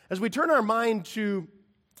As we turn our mind to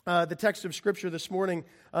the text of Scripture this morning,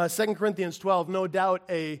 2 Corinthians 12, no doubt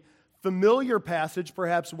a familiar passage,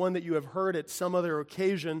 perhaps one that you have heard at some other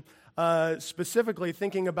occasion, specifically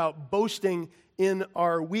thinking about boasting in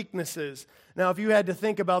our weaknesses. Now, if you had to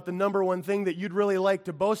think about the number one thing that you'd really like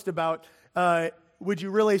to boast about, would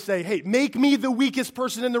you really say, hey, make me the weakest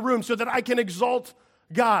person in the room so that I can exalt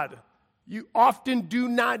God? You often do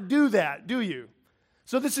not do that, do you?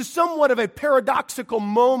 So this is somewhat of a paradoxical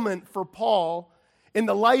moment for Paul in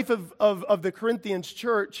the life of the Corinthians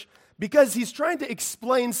church, because he's trying to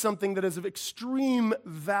explain something that is of extreme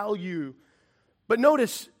value. But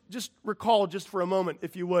notice, just recall just for a moment,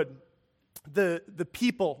 if you would, the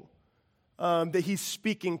people that he's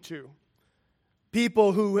speaking to.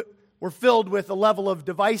 People who were filled with a level of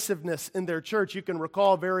divisiveness in their church. You can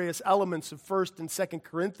recall various elements of 1st and 2nd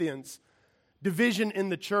Corinthians. Division in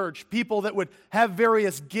the church, people that would have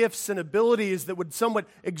various gifts and abilities that would somewhat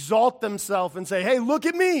exalt themselves and say, hey, look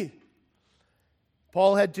at me.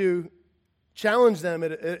 Paul had to challenge them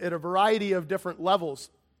at a variety of different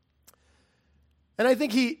levels. And I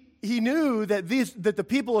think he knew that the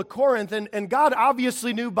people of Corinth, and God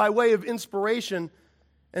obviously knew by way of inspiration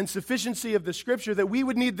and sufficiency of the Scripture that we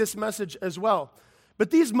would need this message as well. But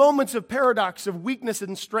these moments of paradox, of weakness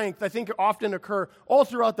and strength, I think often occur all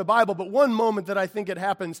throughout the Bible. But one moment that I think it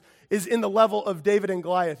happens is in the level of David and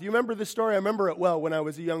Goliath. You remember this story? I remember it well when I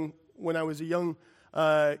was a young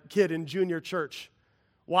kid in junior church,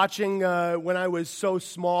 watching when I was so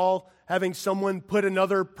small, having someone put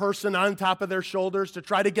another person on top of their shoulders to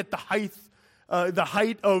try to get the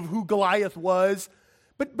height of who Goliath was.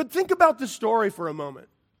 But think about the story for a moment.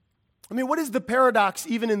 I mean, what is the paradox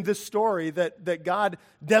even in this story that God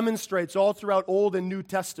demonstrates all throughout Old and New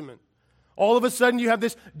Testament? All of a sudden you have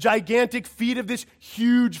this gigantic feat of this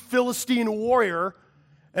huge Philistine warrior,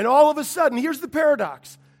 and all of a sudden, here's the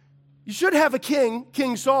paradox. You should have a king,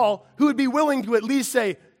 King Saul, who would be willing to at least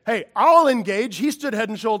say, hey, I'll engage. He stood head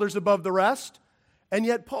and shoulders above the rest. And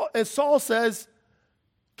yet, as Saul says,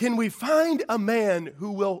 can we find a man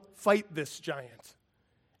who will fight this giant?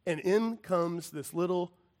 And in comes this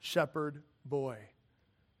little shepherd boy.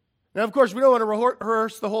 Now, of course, we don't want to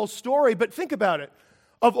rehearse the whole story, but think about it.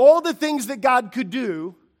 Of all the things that God could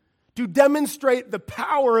do to demonstrate the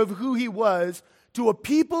power of who he was to a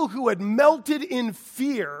people who had melted in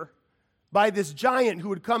fear by this giant who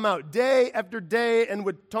would come out day after day and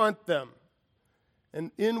would taunt them. And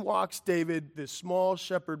in walks David, this small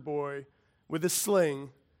shepherd boy with a sling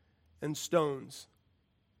and stones.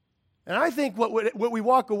 And I think what we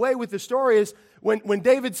walk away with the story is when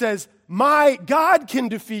David says, my God can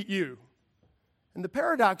defeat you. And the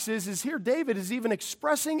paradox is here David is even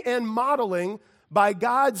expressing and modeling by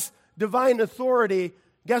God's divine authority,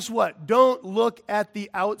 guess what? Don't look at the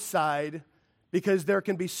outside, because there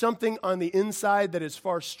can be something on the inside that is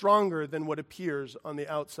far stronger than what appears on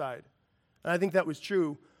the outside. And I think that was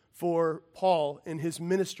true for Paul in his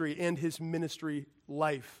ministry and his ministry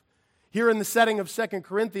life. Here in the setting of 2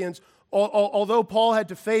 Corinthians, although Paul had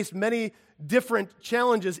to face many different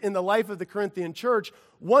challenges in the life of the Corinthian church,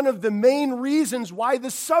 one of the main reasons why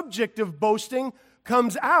the subject of boasting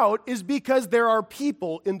comes out is because there are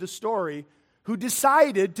people in the story who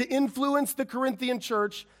decided to influence the Corinthian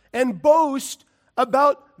church and boast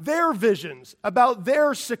about their visions, about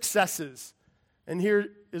their successes. And here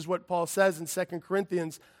is what Paul says in 2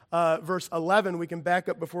 Corinthians verse 11. We can back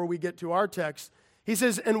up before we get to our text. He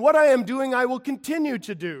says, and what I am doing I will continue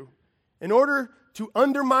to do, in order to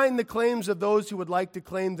undermine the claims of those who would like to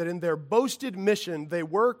claim that in their boasted mission they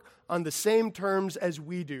work on the same terms as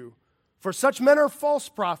we do. For such men are false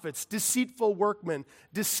prophets, deceitful workmen,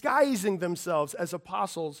 disguising themselves as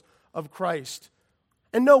apostles of Christ.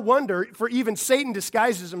 And no wonder, for even Satan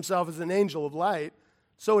disguises himself as an angel of light,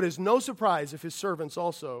 so it is no surprise if his servants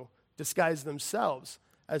also disguise themselves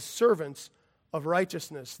as servants of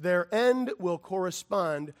righteousness. Their end will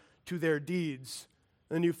correspond to their deeds.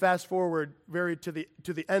 And you fast forward to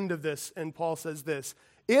the end of this, and Paul says this,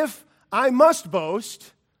 if I must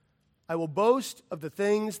boast, I will boast of the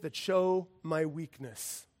things that show my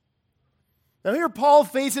weakness. Now here Paul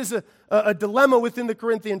faces a dilemma within the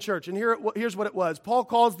Corinthian church, and here's what it was. Paul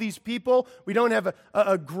calls these people, we don't have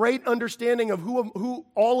a great understanding of who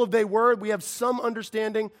all of they were. We have some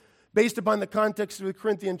understanding based upon the context of the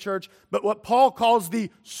Corinthian church, but what Paul calls the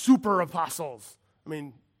super apostles. I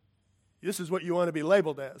mean, this is what you want to be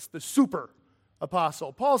labeled as, the super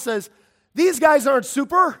apostle. Paul says, these guys aren't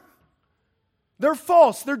super. They're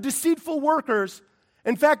false. They're deceitful workers.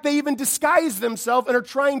 In fact, they even disguise themselves and are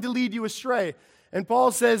trying to lead you astray. And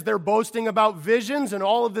Paul says they're boasting about visions and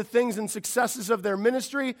all of the things and successes of their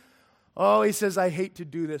ministry. Oh, he says, I hate to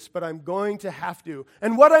do this, but I'm going to have to.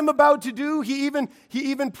 And what I'm about to do, he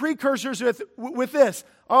even precursors with this.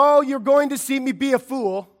 Oh, you're going to see me be a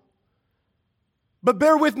fool. But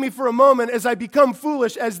bear with me for a moment as I become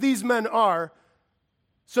foolish as these men are,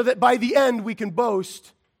 so that by the end we can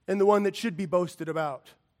boast in the one that should be boasted about.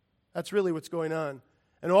 That's really what's going on.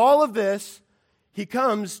 And all of this, he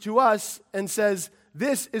comes to us and says,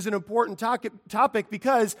 this is an important topic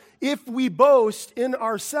because if we boast in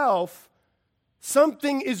ourselves,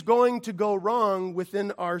 something is going to go wrong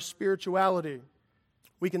within our spirituality.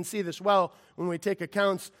 We can see this well when we take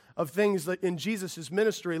accounts of things that in Jesus'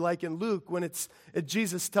 ministry, like in Luke, when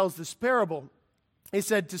Jesus tells this parable. He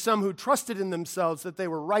said to some who trusted in themselves that they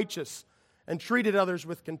were righteous and treated others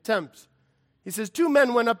with contempt. He says, 2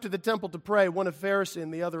 men went up to the temple to pray, one a Pharisee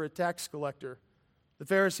and the other a tax collector. The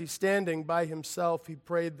Pharisee standing by himself, he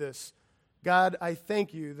prayed this, God, I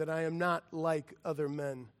thank you that I am not like other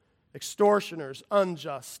men, extortioners,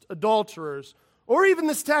 unjust, adulterers, or even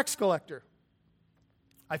this tax collector.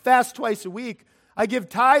 I fast twice a week. I give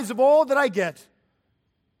tithes of all that I get.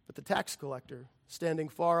 But the tax collector, standing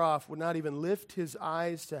far off, would not even lift his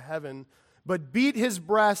eyes to heaven, but beat his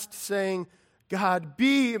breast, saying, God,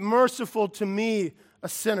 be merciful to me, a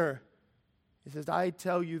sinner. He says, I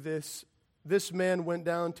tell you this man went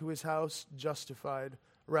down to his house justified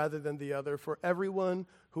rather than the other. For everyone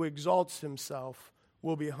who exalts himself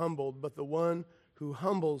will be humbled, but the one who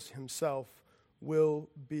humbles himself will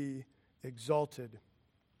be exalted.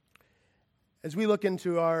 As we look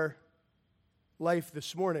into our life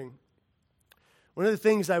this morning, one of the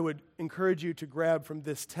things I would encourage you to grab from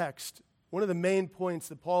this text, one of the main points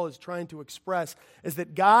that Paul is trying to express, is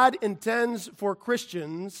that God intends for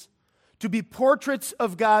Christians to be portraits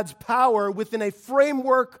of God's power within a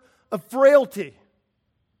framework of frailty.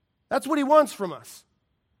 That's what he wants from us.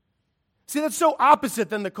 See, that's so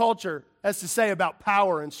opposite than the culture has to say about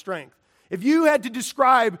power and strength. If you had to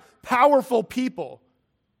describe powerful people,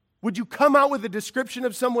 would you come out with a description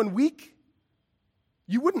of someone weak?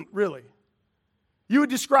 You wouldn't really. You would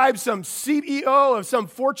describe some CEO of some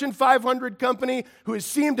Fortune 500 company who has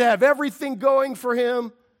seemed to have everything going for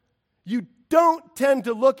him. You don't tend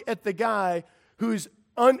to look at the guy who's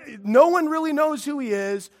no one really knows who he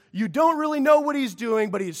is. You don't really know what he's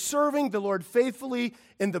doing, but he's serving the Lord faithfully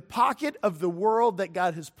in the pocket of the world that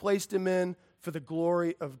God has placed him in for the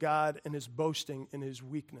glory of God, and is boasting in his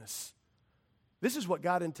weakness. This is what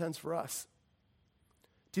God intends for us.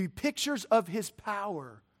 To be pictures of his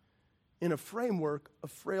power in a framework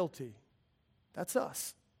of frailty. That's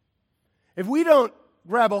us. If we don't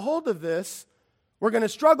grab a hold of this, we're going to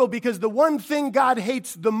struggle, because the one thing God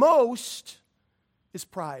hates the most is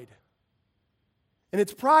pride. And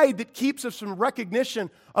it's pride that keeps us from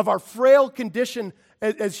recognition of our frail condition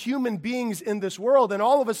as human beings in this world. And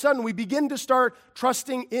all of a sudden, we begin to start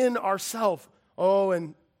trusting in ourselves. Oh,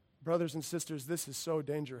 and brothers and sisters, this is so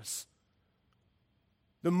dangerous.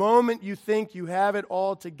 The moment you think you have it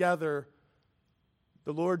all together,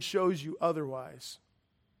 the Lord shows you otherwise.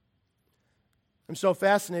 I'm so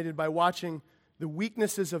fascinated by watching the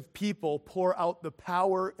weaknesses of people pour out the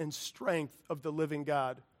power and strength of the living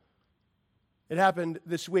God. It happened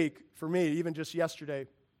this week for me, even just yesterday.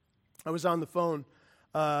 I was on the phone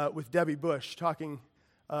with Debbie Bush, talking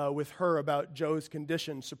with her about Joe's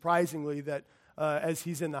condition. Surprisingly, that as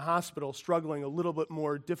he's in the hospital, struggling a little bit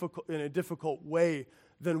more in a difficult way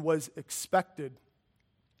than was expected.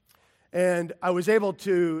 And I was able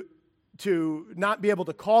to not be able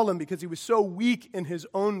to call him because he was so weak in his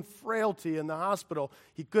own frailty in the hospital,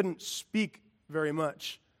 he couldn't speak very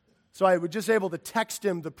much. So I was just able to text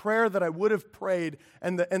him the prayer that I would have prayed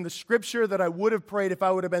and the scripture that I would have prayed if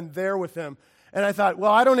I would have been there with him. And I thought,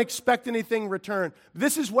 well, I don't expect anything in return.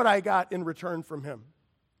 This is what I got in return from him.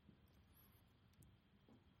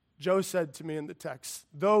 Joe said to me in the text,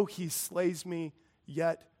 though he slays me,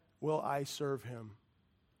 yet will I serve him.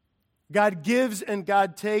 God gives and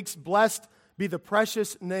God takes. Blessed be the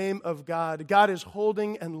precious name of God. God is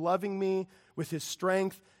holding and loving me with his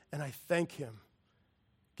strength, and I thank him.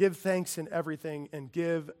 Give thanks in everything and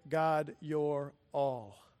give God your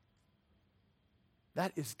all.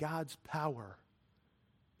 That is God's power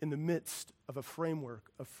in the midst of a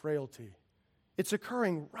framework of frailty. It's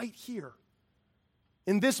occurring right here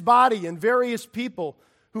in this body, in various people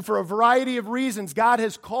who, for a variety of reasons, God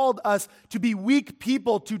has called us to be weak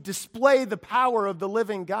people to display the power of the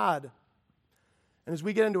living God. And as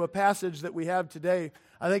we get into a passage that we have today,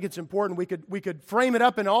 I think it's important. We could frame it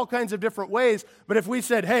up in all kinds of different ways, but if we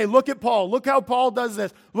said, hey, look at Paul, look how Paul does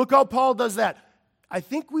this, look how Paul does that, I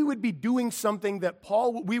think we would be doing something that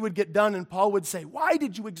we would get done, and Paul would say, why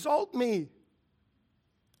did you exalt me?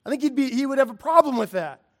 I think he would have a problem with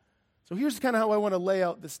that. So here's kind of how I want to lay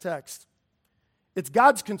out this text. It's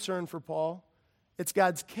God's concern for Paul, it's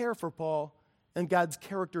God's care for Paul, and God's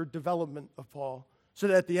character development of Paul. So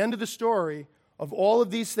that at the end of the story, of all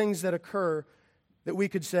of these things that occur, that we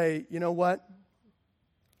could say, you know what?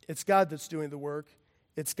 It's God that's doing the work.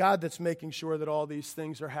 It's God that's making sure that all these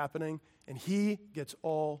things are happening, and He gets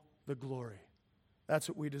all the glory. That's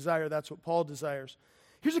what we desire. That's what Paul desires.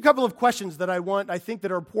 Here's a couple of questions that I think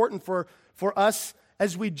that are important for us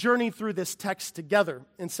as we journey through this text together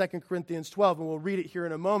in 2 Corinthians 12, and we'll read it here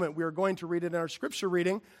in a moment. We are going to read it in our scripture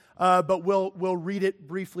reading, but we'll read it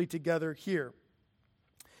briefly together here.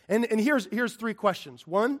 And here's three questions.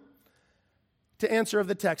 One, to answer of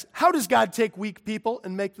the text. How does God take weak people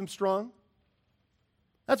and make them strong?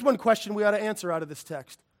 That's one question we ought to answer out of this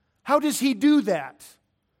text. How does He do that?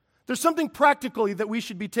 There's something practically that we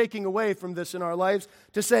should be taking away from this in our lives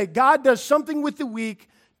to say God does something with the weak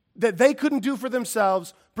that they couldn't do for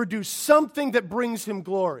themselves, produce something that brings Him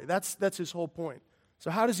glory. That's His whole point. So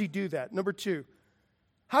how does He do that? Number two,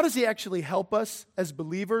 how does He actually help us as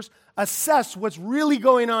believers assess what's really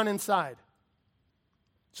going on inside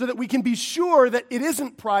so that we can be sure that it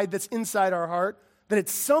isn't pride that's inside our heart, that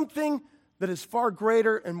it's something that is far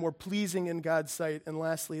greater and more pleasing in God's sight? And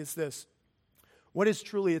lastly is this: what is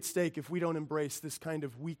truly at stake if we don't embrace this kind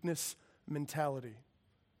of weakness mentality?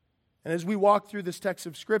 And as we walk through this text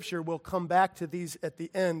of Scripture, we'll come back to these at the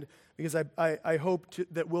end because I hope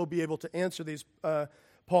that we'll be able to answer these.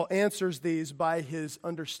 Paul answers these by his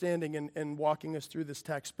understanding and walking us through this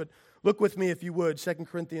text. But look with me, if you would, 2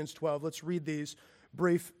 Corinthians 12. Let's read these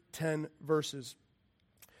brief 10 verses.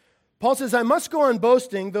 Paul says, I must go on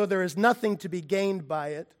boasting, though there is nothing to be gained by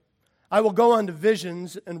it. I will go on to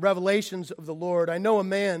visions and revelations of the Lord. I know a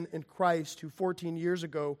man in Christ who 14 years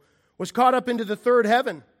ago was caught up into the third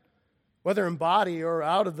heaven. Whether in body or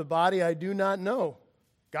out of the body, I do not know.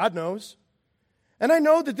 God knows. And I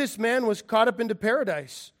know that this man was caught up into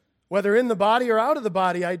paradise. Whether in the body or out of the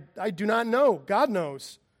body, I do not know. God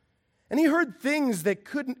knows. And he heard things that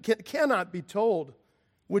cannot be told,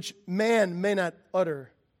 which man may not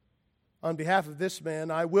utter. On behalf of this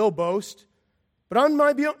man, I will boast. But on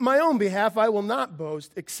my own behalf, I will not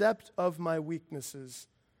boast, except of my weaknesses.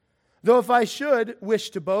 Though if I should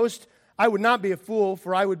wish to boast, I would not be a fool,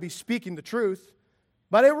 for I would be speaking the truth.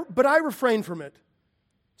 But I refrain from it,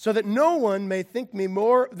 so that no one may think me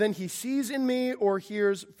more than he sees in me or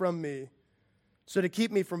hears from me. So to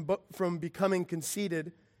keep me from becoming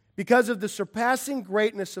conceited, because of the surpassing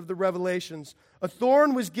greatness of the revelations, a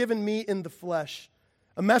thorn was given me in the flesh,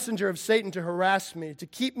 a messenger of Satan to harass me, to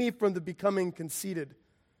keep me from the becoming conceited.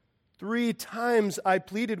 3 times I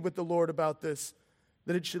pleaded with the Lord about this,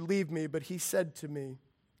 that it should leave me, but He said to me,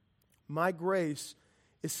 my grace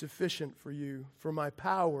is sufficient for you, for my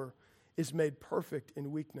power is made perfect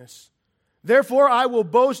in weakness. Therefore, I will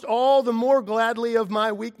boast all the more gladly of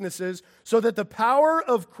my weaknesses, so that the power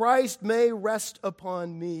of Christ may rest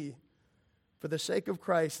upon me. For the sake of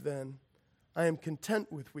Christ, then, I am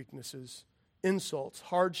content with weaknesses, insults,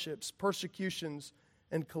 hardships, persecutions,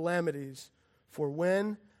 and calamities. For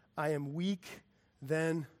when I am weak,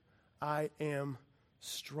 then I am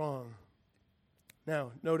strong.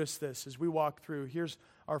 Now, notice this as we walk through. Here's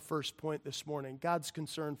our first point this morning: God's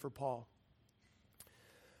concern for Paul.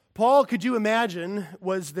 Paul, could you imagine,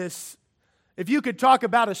 was this, if you could talk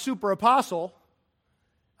about a super apostle,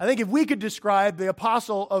 I think if we could describe the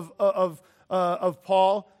apostle of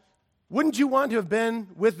Paul, wouldn't you want to have been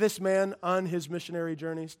with this man on his missionary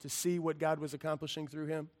journeys to see what God was accomplishing through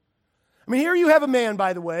him? I mean, here you have a man,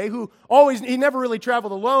 by the way, he never really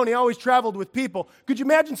traveled alone. He always traveled with people. Could you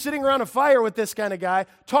imagine sitting around a fire with this kind of guy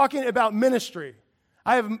talking about ministry?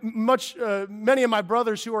 I have many of my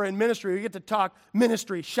brothers who are in ministry. We get to talk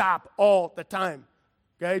ministry shop all the time.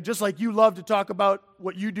 Okay, just like you love to talk about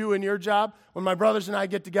what you do in your job. When my brothers and I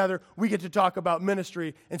get together, we get to talk about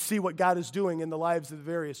ministry and see what God is doing in the lives of the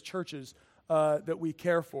various churches that we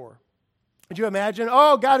care for. Could you imagine,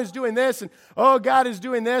 oh, God is doing this, and oh, God is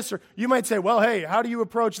doing this? Or you might say, well, hey, how do you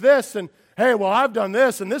approach this? And hey, well, I've done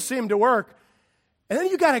this, and this seemed to work. And then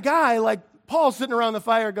you got a guy like Paul sitting around the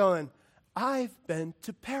fire going, I've been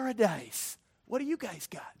to paradise. What do you guys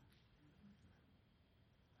got?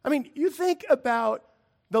 I mean, you think about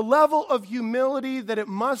the level of humility that it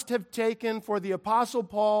must have taken for the Apostle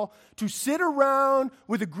Paul to sit around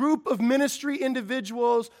with a group of ministry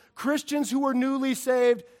individuals, Christians who were newly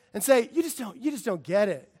saved, and say, you just don't get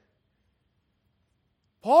it.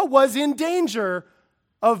 Paul was in danger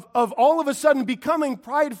of all of a sudden becoming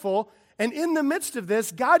prideful, and in the midst of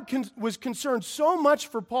this, God was concerned so much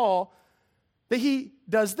for Paul that he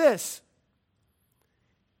does this.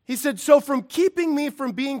 He said, so from keeping me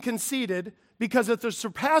from being conceited, because of the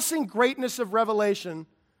surpassing greatness of revelation,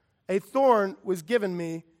 a thorn was given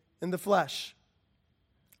me in the flesh.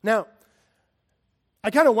 Now, I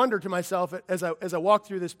kind of wonder to myself as I walk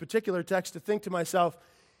through this particular text to think to myself,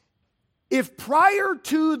 if prior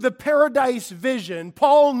to the paradise vision,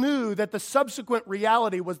 Paul knew that the subsequent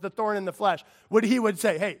reality was the thorn in the flesh, he would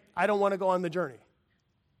say, hey, I don't want to go on the journey.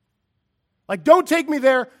 Like, don't take me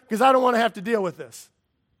there because I don't want to have to deal with this.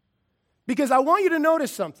 Because I want you to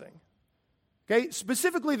notice something, okay,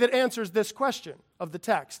 specifically that answers this question of the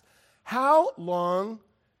text. How long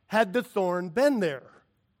had the thorn been there?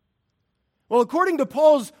 Well, according to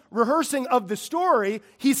Paul's rehearsing of the story,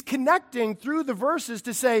 he's connecting through the verses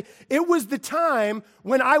to say, it was the time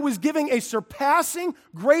when I was giving a surpassing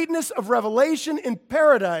greatness of revelation in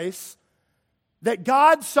paradise that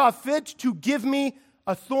God saw fit to give me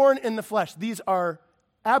a thorn in the flesh. These are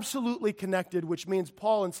absolutely connected, which means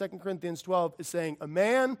Paul in 2 Corinthians 12 is saying a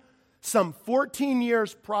man some 14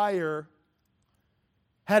 years prior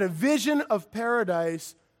had a vision of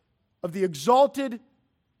paradise, of the exalted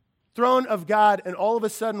throne of God, and all of a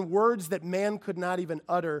sudden words that man could not even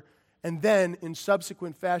utter. And then in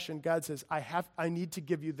subsequent fashion, God says, I need to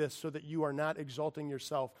give you this so that you are not exalting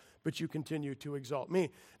yourself, but you continue to exalt me.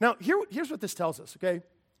 Now, here's what this tells us, okay?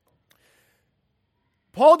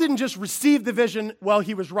 Paul didn't just receive the vision while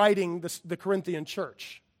he was writing the Corinthian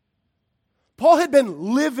church. Paul had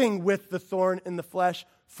been living with the thorn in the flesh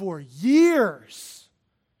for years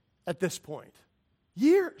at this point.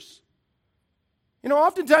 Years. You know,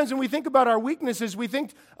 oftentimes when we think about our weaknesses, we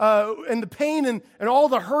think and the pain and all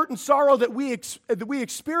the hurt and sorrow that we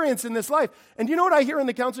experience in this life. And you know what I hear in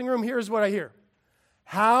the counseling room? Here's what I hear.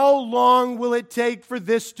 How long will it take for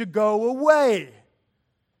this to go away?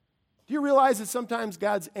 Do you realize that sometimes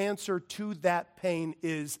God's answer to that pain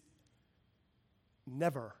is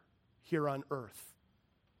never here on earth,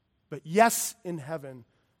 but yes in heaven?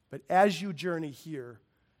 But as you journey here,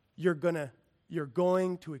 you're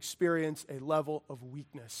going to experience a level of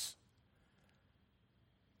weakness.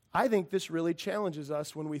 I think this really challenges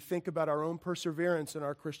us when we think about our own perseverance in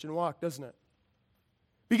our Christian walk, doesn't it?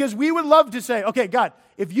 Because we would love to say, okay, God,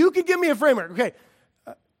 if you could give me a framework, okay,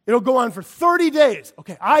 it'll go on for 30 days.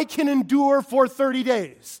 Okay, I can endure for 30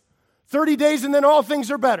 days. 30 days and then all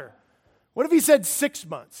things are better. What if he said 6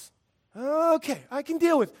 months? Okay, I can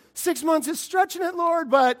deal with 6 months is stretching it, Lord,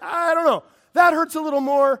 but I don't know. That hurts a little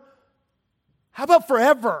more. How about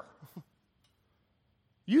forever?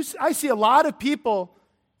 I see a lot of people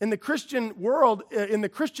in the Christian world, in the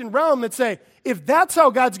Christian realm that say, if that's how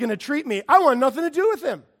God's going to treat me, I want nothing to do with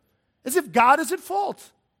him. As if God is at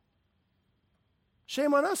fault.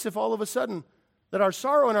 Shame on us if all of a sudden that our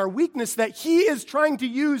sorrow and our weakness that he is trying to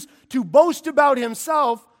use to boast about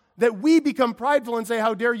himself, that we become prideful and say,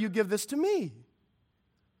 how dare you give this to me?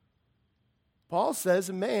 Paul says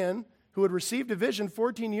a man who had received a vision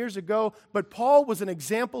 14 years ago, but Paul was an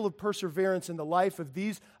example of perseverance in the life of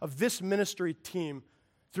this ministry team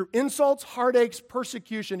through insults, heartaches,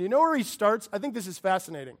 persecution. You know where he starts? I think this is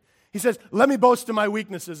fascinating. He says, let me boast of my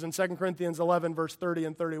weaknesses in 2 Corinthians 11, verse 30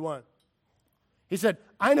 and 31. He said,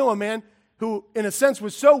 I know a man who, in a sense,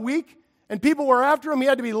 was so weak, and people were after him, he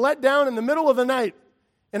had to be let down in the middle of the night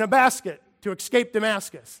in a basket to escape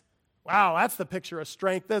Damascus. Wow, that's the picture of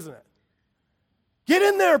strength, isn't it? Get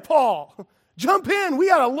in there, Paul. Jump in. We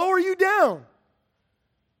got to lower you down.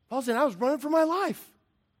 Paul said, I was running for my life.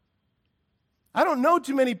 I don't know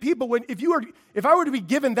too many people. If I were to be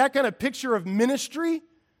given that kind of picture of ministry,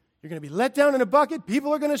 you're going to be let down in a bucket.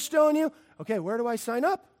 People are going to stone you. Okay, where do I sign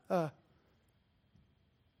up?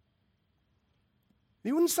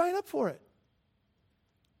 You wouldn't sign up for it.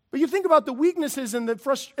 But you think about the weaknesses and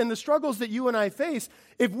the struggles that you and I face.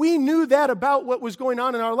 If we knew that about what was going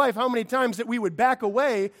on in our life, how many times that we would back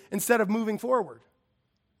away instead of moving forward?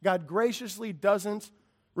 God graciously doesn't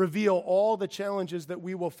reveal all the challenges that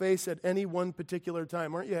we will face at any one particular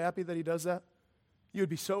time. Aren't you happy that he does that? You would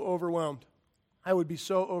be so overwhelmed. I would be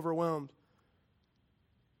so overwhelmed.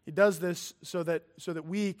 He does this so that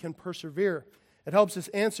we can persevere. It helps us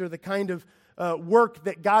answer the kind of work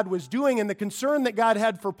that God was doing and the concern that God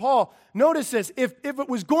had for Paul. Notice this, if it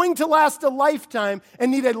was going to last a lifetime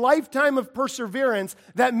and need a lifetime of perseverance,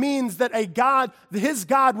 that means that his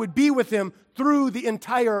God would be with him through the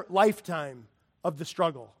entire lifetime of the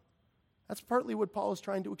struggle. That's partly what Paul is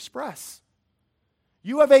trying to express.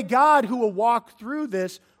 You have a God who will walk through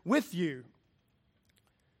this with you.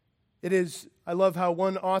 I love how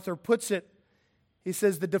one author puts it. He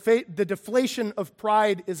says, the deflation of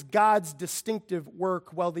pride is God's distinctive work,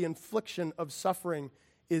 while the infliction of suffering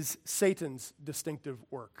is Satan's distinctive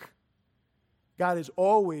work. God is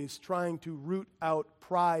always trying to root out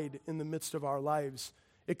pride in the midst of our lives.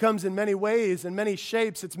 It comes in many ways, in many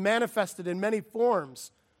shapes. It's manifested in many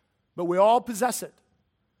forms, but we all possess it.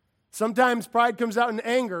 Sometimes pride comes out in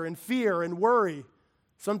anger and fear and worry.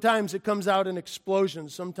 Sometimes it comes out in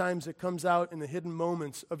explosions. Sometimes it comes out in the hidden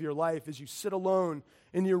moments of your life as you sit alone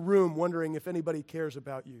in your room wondering if anybody cares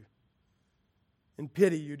about you. In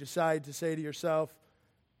pity, you decide to say to yourself,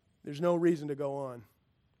 there's no reason to go on.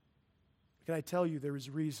 Can I tell you there is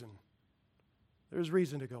reason? There is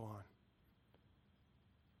reason to go on.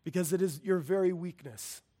 Because it is your very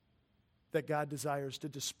weakness that God desires to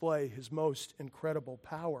display His most incredible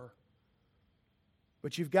power.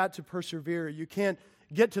 But you've got to persevere. You can't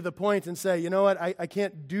get to the point and say, you know what, I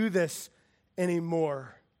can't do this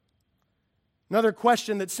anymore. Another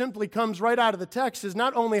question that simply comes right out of the text is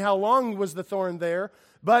not only how long was the thorn there,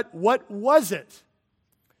 but what was it?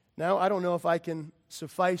 Now, I don't know if I can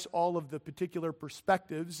suffice all of the particular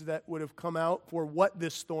perspectives that would have come out for what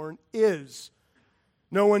this thorn is.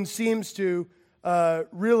 No one seems to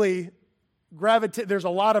really gravitate. There's a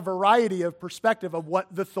lot of variety of perspective of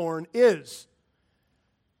what the thorn is.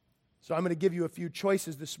 So I'm going to give you a few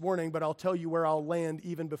choices this morning, but I'll tell you where I'll land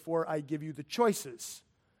even before I give you the choices.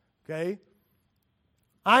 Okay?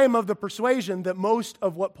 I am of the persuasion that most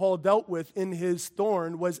of what Paul dealt with in his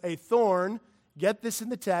thorn was a thorn, get this in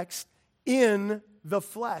the text, in the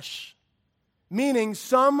flesh. Meaning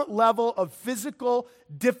some level of physical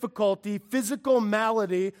difficulty, physical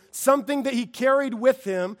malady, something that he carried with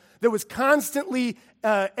him that was constantly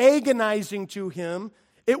agonizing to him.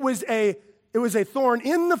 It was a thorn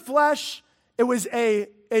in the flesh. It was a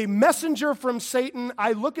messenger from Satan.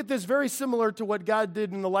 I look at this very similar to what God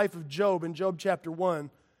did in the life of Job in Job chapter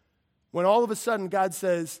 1, when all of a sudden God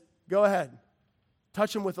says, go ahead,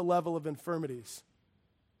 touch him with a level of infirmities.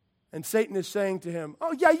 And Satan is saying to him,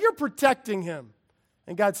 oh yeah, you're protecting him.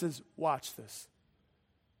 And God says, watch this.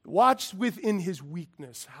 Watch within his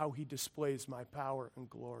weakness how he displays my power and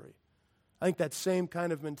glory. I think that same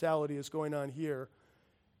kind of mentality is going on here.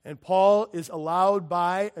 And Paul is allowed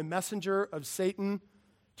by a messenger of Satan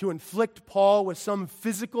to inflict Paul with some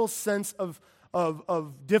physical sense of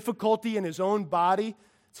difficulty in his own body.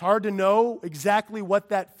 It's hard to know exactly what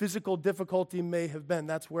that physical difficulty may have been.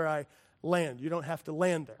 That's where I land. You don't have to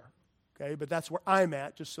land there, okay? But that's where I'm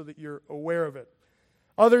at, just so that you're aware of it.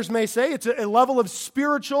 Others may say it's a level of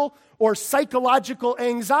spiritual or psychological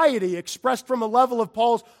anxiety expressed from a level of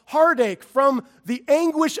Paul's heartache, from the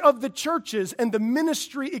anguish of the churches and the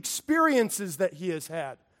ministry experiences that he has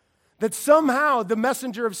had. That somehow the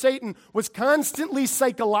messenger of Satan was constantly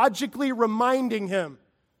psychologically reminding him,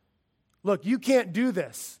 look, you can't do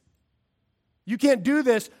this. You can't do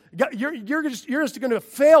this. You're just going to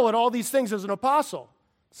fail at all these things as an apostle.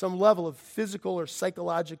 Some level of physical or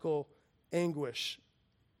psychological anguish.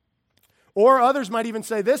 Or others might even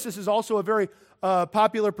say this is also a very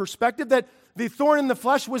popular perspective, that the thorn in the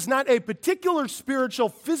flesh was not a particular spiritual,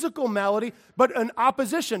 physical malady, but an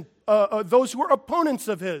opposition, those who were opponents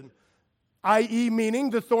of him, i.e. meaning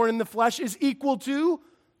the thorn in the flesh is equal to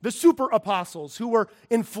the super apostles who were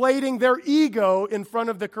inflating their ego in front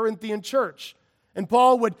of the Corinthian church. And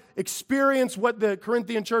Paul would experience what the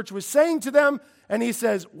Corinthian church was saying to them, and he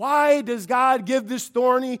says, why does God give this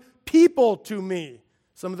thorny people to me?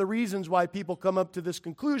 Some of the reasons why people come up to this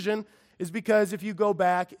conclusion is because if you go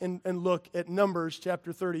back and look at Numbers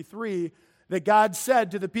chapter 33, that God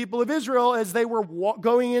said to the people of Israel as they were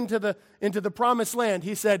going into the promised land,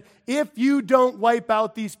 he said, if you don't wipe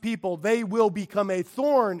out these people, they will become a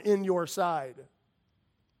thorn in your side.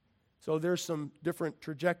 So there's some different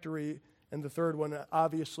trajectory. And the third one,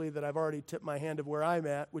 obviously, that I've already tipped my hand of where I'm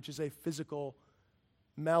at, which is a physical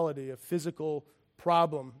malady, a physical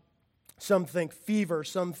problem. Some think fever,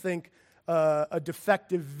 some think a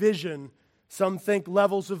defective vision, some think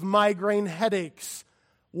levels of migraine headaches.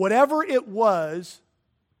 Whatever it was,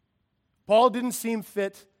 Paul didn't seem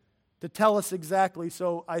fit to tell us exactly,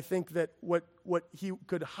 so I think that what he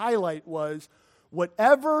could highlight was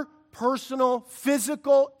whatever personal,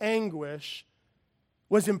 physical anguish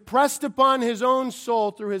was impressed upon his own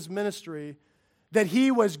soul through his ministry, that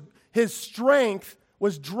his strength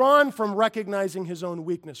was drawn from recognizing his own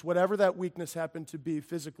weakness, whatever that weakness happened to be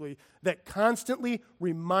physically, that constantly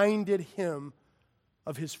reminded him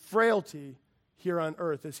of his frailty here on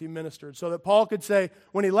earth as he ministered. So that Paul could say,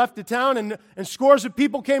 when he left the town and scores of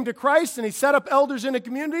people came to Christ and he set up elders in a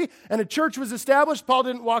community and a church was established, Paul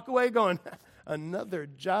didn't walk away going, another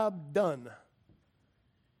job done.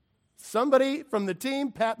 Somebody from the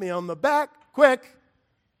team pat me on the back, quick,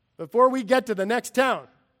 before we get to the next town.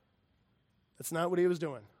 That's not what he was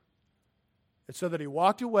doing. It's so that he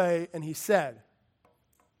walked away and he said,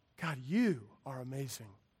 God, you are amazing.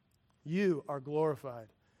 You are glorified.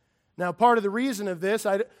 Now, part of the reason of this,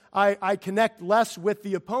 I connect less with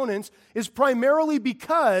the opponents, is primarily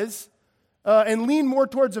because, and lean more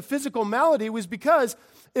towards a physical malady, was because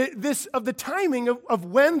of the timing of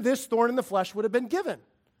when this thorn in the flesh would have been given.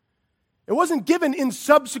 It wasn't given in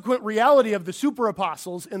subsequent reality of the super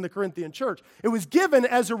apostles in the Corinthian church. It was given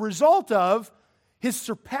as a result of his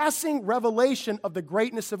surpassing revelation of the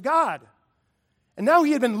greatness of God. And now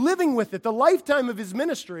he had been living with it the lifetime of his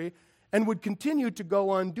ministry and would continue to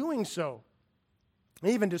go on doing so.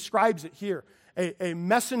 He even describes it here, a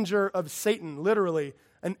messenger of Satan, literally,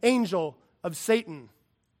 an angel of Satan.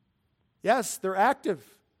 Yes, they're active.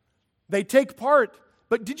 They take part.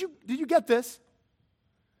 But did you get this?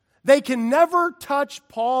 They can never touch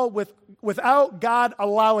Paul without God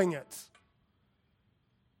allowing it.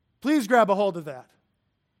 Please grab a hold of that.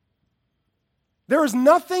 There is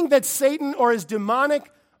nothing that Satan or his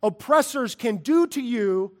demonic oppressors can do to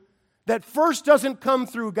you that first doesn't come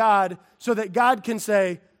through God, so that God can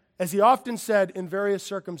say, as he often said in various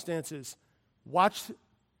circumstances, watch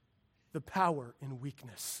the power in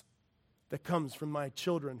weakness that comes from my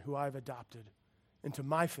children who I've adopted into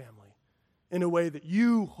my family in a way that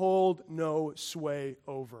you hold no sway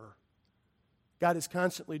over. God is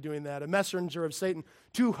constantly doing that. A messenger of Satan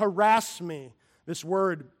to harass me. This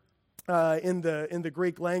word in the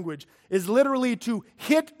Greek language is literally to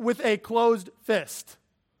hit with a closed fist.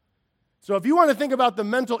 So if you want to think about the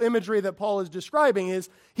mental imagery that Paul is describing,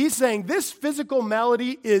 he's saying this physical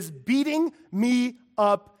malady is beating me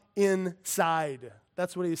up inside.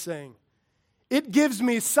 That's what he's saying. It gives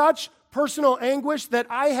me such personal anguish that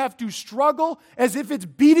I have to struggle as if it's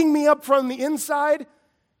beating me up from the inside.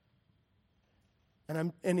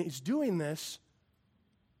 And he's doing this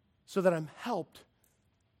so that I'm helped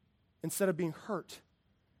instead of being hurt.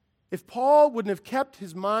 If Paul wouldn't have kept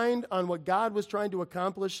his mind on what God was trying to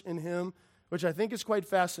accomplish in him, which I think is quite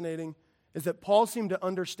fascinating, is that Paul seemed to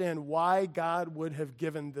understand why God would have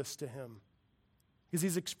given this to him. Because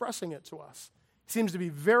he's expressing it to us. He seems to be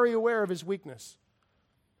very aware of his weakness.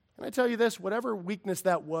 Can I tell you this? Whatever weakness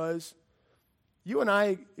that was, you and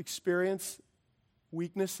I experience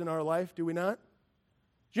weakness in our life, do we not?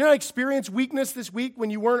 Did you not experience weakness this week when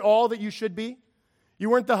you weren't all that you should be? You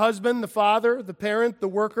weren't the husband, the father, the parent, the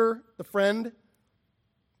worker, the friend.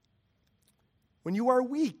 When you are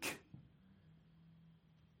weak,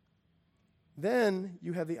 then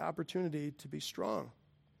you have the opportunity to be strong.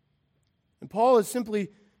 And Paul is simply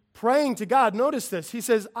praying to God. Notice this. He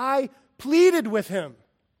says, I pleaded with him.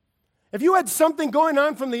 If you had something going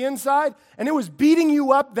on from the inside and it was beating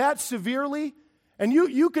you up that severely, and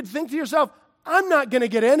you could think to yourself, I'm not going to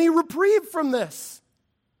get any reprieve from this,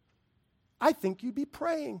 I think you'd be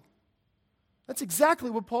praying. That's exactly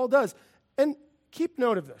what Paul does. And keep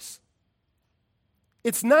note of this.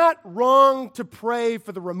 It's not wrong to pray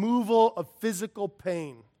for the removal of physical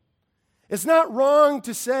pain. It's not wrong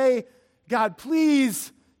to say, God,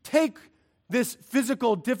 please take this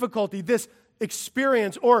physical difficulty, this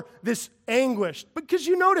experience, or this anguish. Because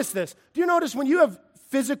you notice this. Do you notice when you have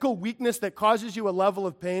physical weakness that causes you a level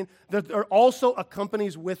of pain, that there also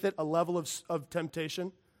accompanies with it a level of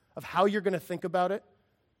temptation? Of how you're going to think about it,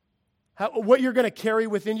 what you're going to carry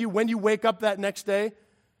within you when you wake up that next day.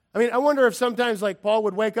 I mean, I wonder if sometimes, like, Paul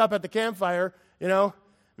would wake up at the campfire,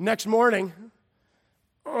 next morning,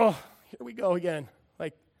 oh, here we go again.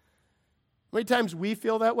 Like, how many times we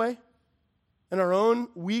feel that way in our own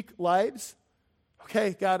weak lives?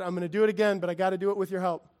 Okay, God, I'm going to do it again, but I got to do it with your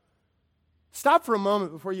help. Stop for a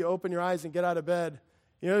moment before you open your eyes and get out of bed.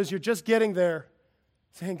 As you're just getting there,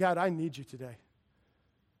 saying, God, I need you today.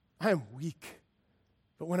 I am weak,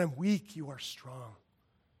 but when I'm weak, you are strong.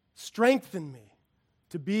 Strengthen me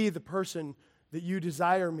to be the person that you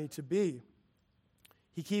desire me to be.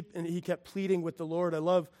 He kept pleading with the Lord. I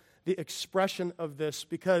love the expression of this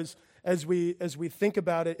because as we think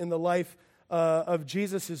about it in the life of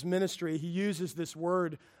Jesus' ministry, he uses this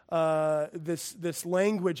word, this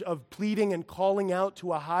language of pleading and calling out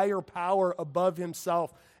to a higher power above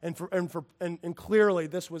himself. And clearly,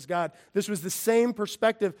 this was God. This was the same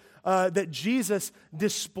perspective that Jesus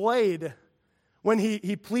displayed when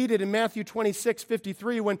he pleaded in Matthew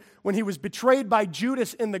 26:53, when he was betrayed by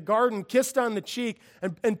Judas in the garden, kissed on the cheek,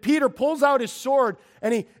 and Peter pulls out his sword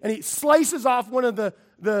and he slices off one of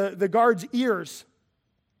the guard's ears.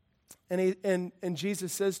 And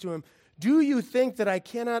Jesus says to him, "Do you think that I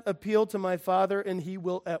cannot appeal to my Father and he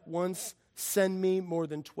will at once send me more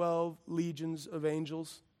than 12 legions of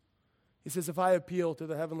angels?" He says, if I appeal to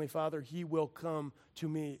the Heavenly Father, he will come to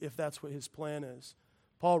me if that's what his plan is.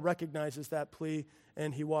 Paul recognizes that plea,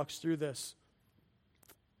 and he walks through this.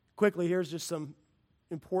 Quickly, here's just some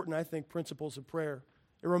important, I think, principles of prayer.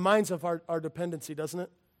 It reminds us of our dependency, doesn't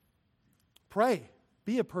it? Pray.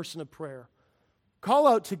 Be a person of prayer. Call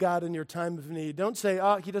out to God in your time of need. Don't say,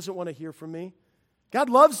 he doesn't want to hear from me. God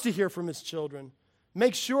loves to hear from his children.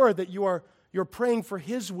 Make sure that you're praying for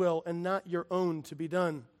his will and not your own to be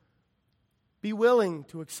done. Be willing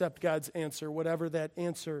to accept God's answer, whatever that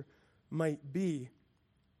answer might be.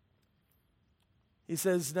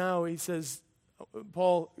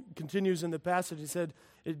 Paul continues in the passage, he said,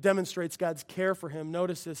 it demonstrates God's care for him.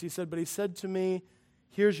 Notice this, he said, but he said to me,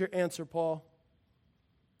 here's your answer, Paul.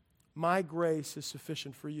 My grace is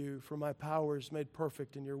sufficient for you, for my power is made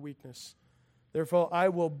perfect in your weakness. Therefore, I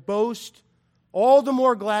will boast all the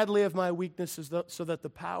more gladly of my weaknesses so that the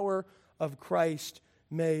power of Christ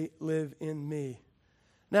may live in me.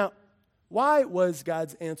 Now, why was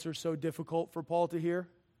God's answer so difficult for Paul to hear?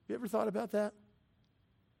 Have you ever thought about that?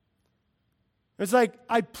 It's like,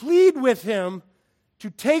 I plead with him to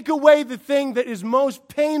take away the thing that is most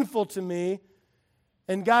painful to me,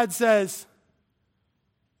 and God says,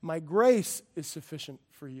 my grace is sufficient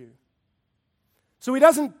for you. So he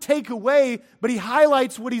doesn't take away, but he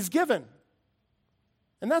highlights what he's given.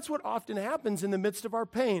 And that's what often happens in the midst of our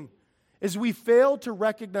pain, is we fail to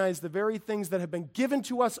recognize the very things that have been given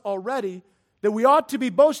to us already that we ought to be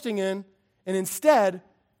boasting in, and instead,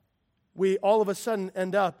 we all of a sudden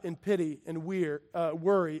end up in pity and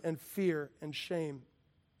worry and fear and shame.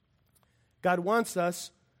 God wants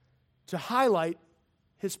us to highlight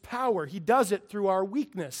his power. He does it through our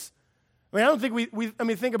weakness. I mean, I don't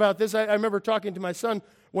think think about this. I remember talking to my son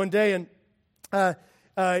one day, and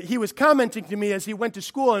he was commenting to me as he went to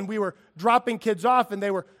school, and we were dropping kids off, and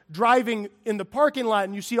they were driving in the parking lot,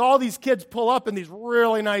 and you see all these kids pull up in these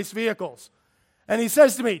really nice vehicles. And he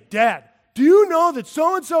says to me, Dad, do you know that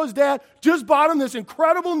so-and-so's dad just bought him this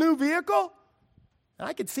incredible new vehicle? And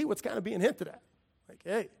I could see what's kind of being hinted at. Like,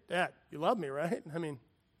 hey, Dad, you love me, right? I mean,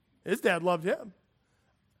 his dad loved him.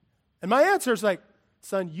 And my answer is like,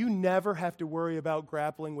 son, you never have to worry about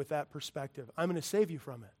grappling with that perspective. I'm going to save you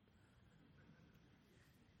from it.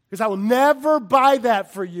 Because I will never buy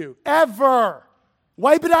that for you, ever.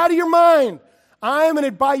 Wipe it out of your mind. I'm going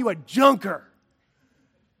to buy you a junker.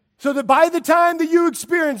 So that by the time that you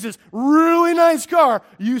experience this really nice car,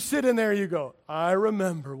 you sit in there and you go, I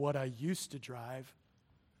remember what I used to drive.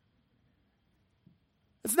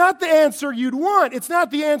 It's not the answer you'd want. It's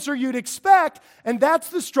not the answer you'd expect. And that's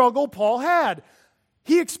the struggle Paul had.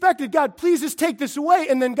 He expected, God, please just take this away.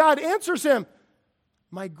 And then God answers him,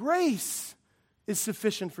 my grace is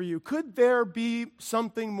sufficient for you. Could there be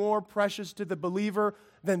something more precious to the believer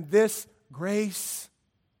than this grace?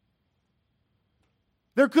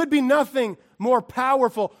 There could be nothing more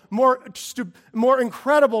powerful, more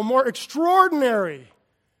incredible, more extraordinary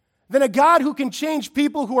than a God who can change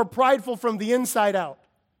people who are prideful from the inside out.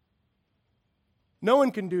 No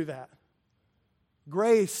one can do that.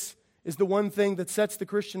 Grace is the one thing that sets the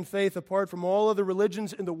Christian faith apart from all other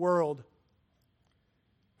religions in the world,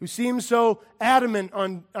 who seem so adamant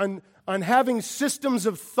on having systems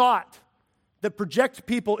of thought that project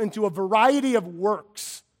people into a variety of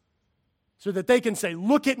works so that they can say,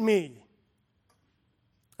 look at me.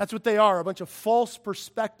 That's what they are, a bunch of false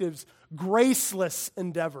perspectives, graceless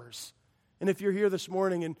endeavors. And if you're here this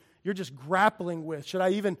morning and you're just grappling with, should I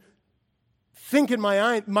even think in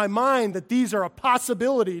my mind that these are a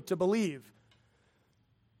possibility to believe?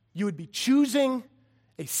 You would be choosing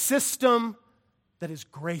a system that is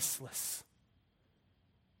graceless.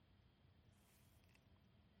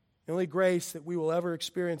 The only grace that we will ever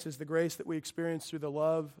experience is the grace that we experience through the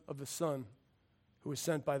love of the Son who was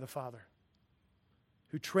sent by the Father,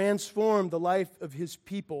 who transformed the life of his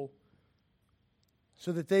people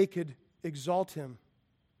so that they could exalt him.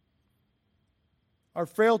 Our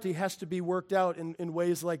frailty has to be worked out in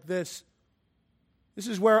ways like this. This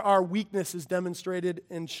is where our weakness is demonstrated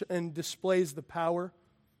and displays the power.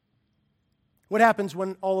 What happens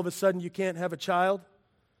when all of a sudden you can't have a child?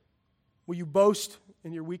 Will you boast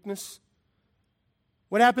in your weakness?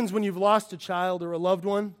 What happens when you've lost a child or a loved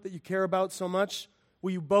one that you care about so much?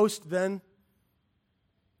 Will you boast then?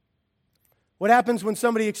 What happens when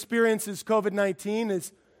somebody experiences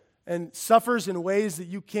COVID-19 and suffers in ways that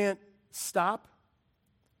you can't stop?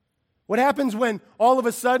 What happens when all of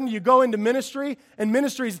a sudden you go into ministry and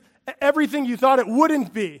ministry's everything you thought it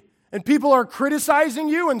wouldn't be? And people are criticizing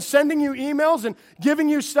you and sending you emails and giving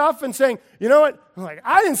you stuff and saying, you know what? I'm like,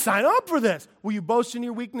 I didn't sign up for this. Will you boast in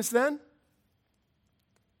your weakness then?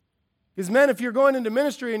 Because men, if you're going into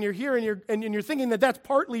ministry and you're here and you're thinking that that's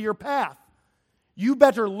partly your path, you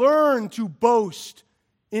better learn to boast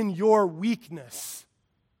in your weakness.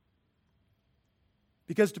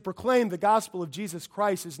 Because to proclaim the gospel of Jesus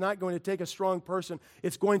Christ is not going to take a strong person.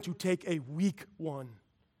 It's going to take a weak one.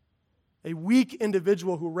 A weak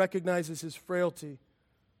individual who recognizes his frailty.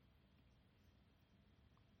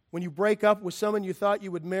 When you break up with someone you thought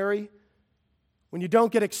you would marry, when you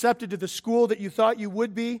don't get accepted to the school that you thought you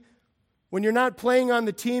would be, when you're not playing on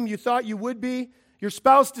the team you thought you would be, your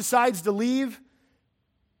spouse decides to leave,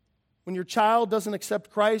 when your child doesn't accept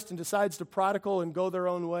Christ and decides to prodigal and go their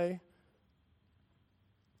own way,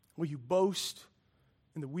 will you boast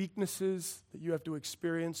in the weaknesses that you have to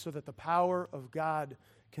experience so that the power of God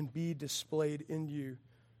can be displayed in you?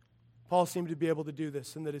 Paul seemed to be able to do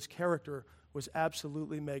this, and that his character was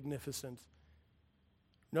absolutely magnificent.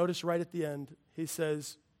 Notice right at the end, he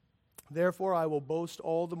says, "Therefore I will boast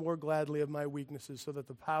all the more gladly of my weaknesses, so that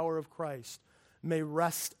the power of Christ may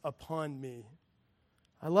rest upon me."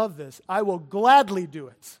 I love this. I will gladly do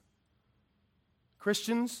it.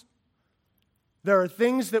 Christians, there are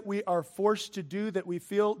things that we are forced to do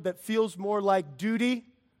that feels more like duty.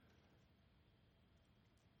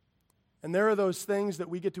 And there are those things that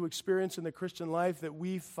we get to experience in the Christian life that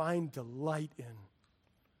we find delight in.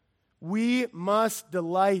 We must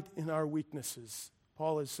delight in our weaknesses,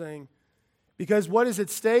 Paul is saying. Because what is at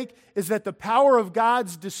stake is that the power of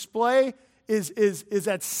God's display is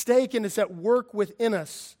at stake and it's at work within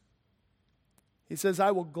us. He says,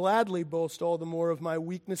 "I will gladly boast all the more of my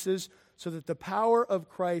weaknesses so that the power of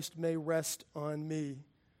Christ may rest on me."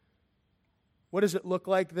 What does it look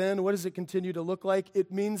like then? What does it continue to look like?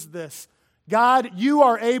 It means this: God, you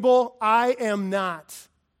are able, I am not.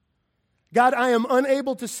 God, I am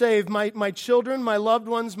unable to save my children, my loved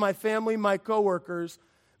ones, my family, my coworkers,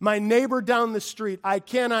 my neighbor down the street. I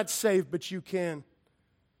cannot save, but you can.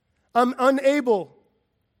 I'm unable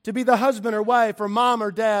to be the husband or wife or mom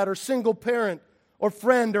or dad or single parent or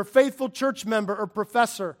friend or faithful church member or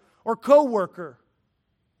professor or co-worker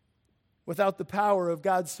without the power of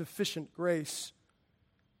God's sufficient grace.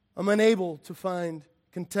 I'm unable to find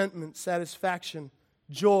contentment, satisfaction,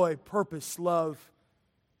 joy, purpose, love,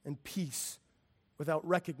 and peace without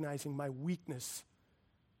recognizing my weakness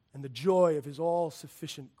and the joy of His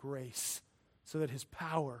all-sufficient grace so that His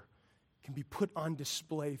power can be put on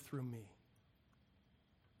display through me.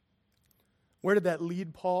 Where did that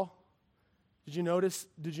lead Paul? Did you notice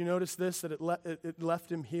this, that it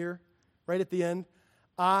left him here, right at the end?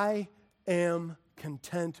 I am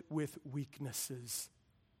content with weaknesses.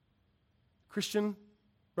 Christian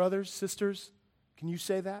brothers, sisters, can you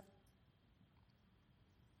say that?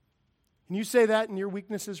 Can you say that in your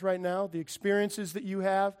weaknesses right now? The experiences that you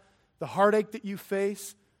have, the heartache that you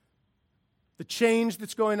face, the change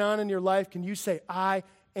that's going on in your life, can you say, I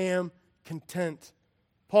am content?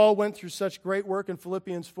 Paul went through such great work in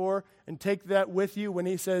Philippians 4, and take that with you when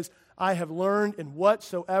he says, I have learned in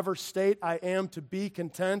whatsoever state I am to be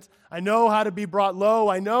content. I know how to be brought low.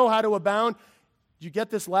 I know how to abound. Do you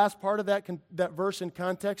get this last part of that verse in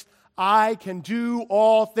context? I can do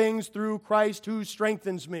all things through Christ who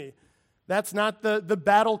strengthens me. That's not the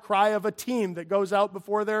battle cry of a team that goes out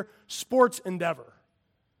before their sports endeavor.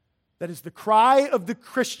 That is the cry of the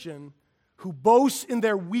Christian who boasts in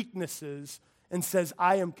their weaknesses and says,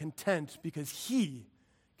 I am content because He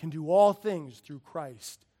can do all things through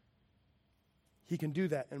Christ. He can do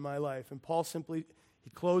that in my life. And Paul simply, he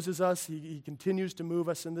closes us, he continues to move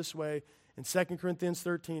us in this way. In 2 Corinthians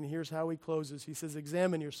 13, here's how he closes. He says,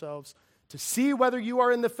 examine yourselves to see whether you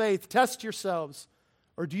are in the faith. Test yourselves.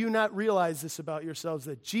 Or do you not realize this about yourselves,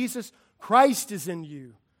 that Jesus Christ is in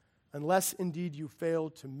you, unless indeed you fail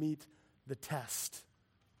to meet the test?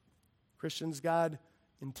 Christians, God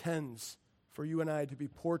intends for you and I to be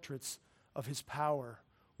portraits of His power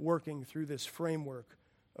working through this framework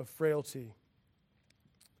of frailty.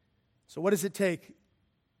 So what does it take?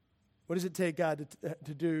 What does it take, God,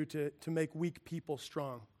 to do to make weak people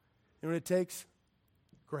strong? You know what it takes?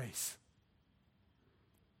 Grace.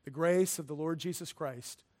 The grace of the Lord Jesus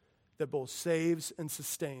Christ that both saves and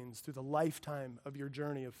sustains through the lifetime of your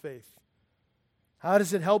journey of faith. How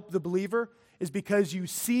does it help the believer? Is because you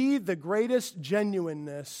see the greatest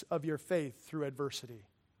genuineness of your faith through adversity.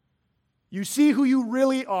 You see who you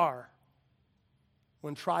really are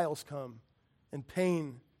when trials come and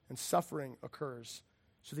pain and suffering occurs,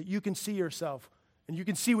 so that you can see yourself and you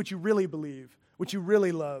can see what you really believe, what you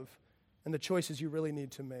really love, and the choices you really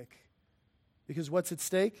need to make. Because what's at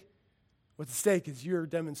stake? What's at stake is your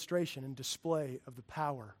demonstration and display of the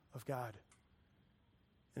power of God.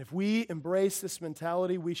 And if we embrace this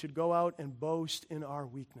mentality, we should go out and boast in our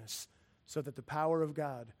weakness so that the power of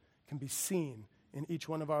God can be seen in each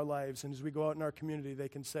one of our lives. And as we go out in our community, they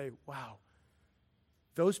can say, wow,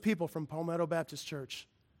 those people from Palmetto Baptist Church,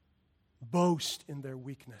 boast in their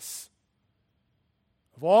weakness.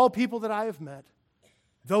 Of all people that I have met,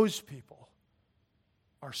 those people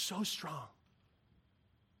are so strong,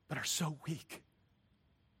 but are so weak.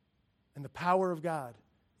 And the power of God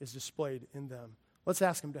is displayed in them. Let's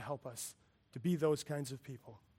ask Him to help us to be those kinds of people.